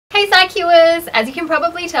ScIQers, as you can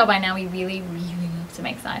probably tell by now, we really love to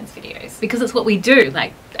make science videos. Because it's what we do,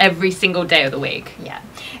 like, every single day of the week. Yeah.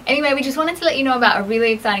 Anyway, we just wanted to let you know about a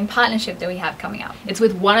really exciting partnership that we have coming up. It's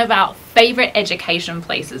with one of our favorite education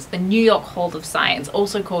places, the New York Hall of Science,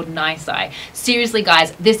 also called NYSCI. Seriously,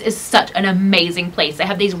 guys, this is such an amazing place. They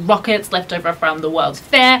have these rockets left over from the World's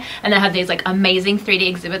Fair, and they have these like amazing 3D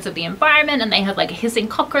exhibits of the environment, and they have like hissing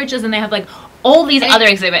cockroaches, and they have like all these other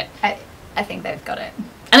exhibits. I think they've got it.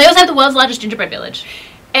 And they also have the world's largest gingerbread village.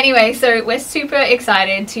 Anyway, so we're super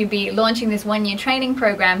excited to be launching this one-year training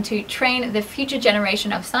program to train the future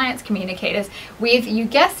generation of science communicators with, you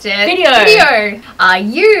guessed it, video. Are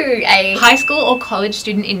you a high school or college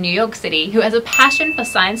student in New York City who has a passion for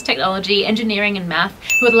science, technology, engineering, and math,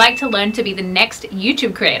 who would like to learn to be the next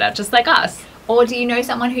YouTube creator, just like us? Or do you know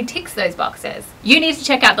someone who ticks those boxes? You need to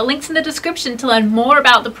check out the links in the description to learn more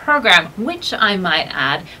about the program, which I might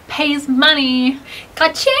add, pays money.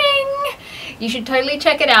 Ka-ching! You should totally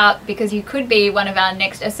check it out because you could be one of our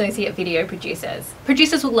next associate video producers.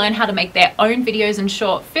 Producers will learn how to make their own videos and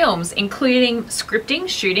short films, including scripting,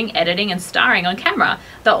 shooting, editing, and starring on camera.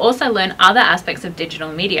 They'll also learn other aspects of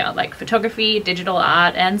digital media, like photography, digital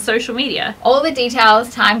art, and social media. All the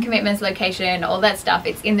details, time commitments, location, all that stuff,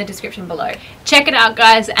 it's in the description below. Check it out,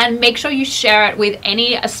 guys, and make sure you share it with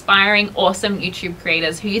any aspiring, awesome YouTube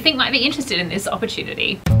creators who you think might be interested in this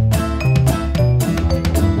opportunity.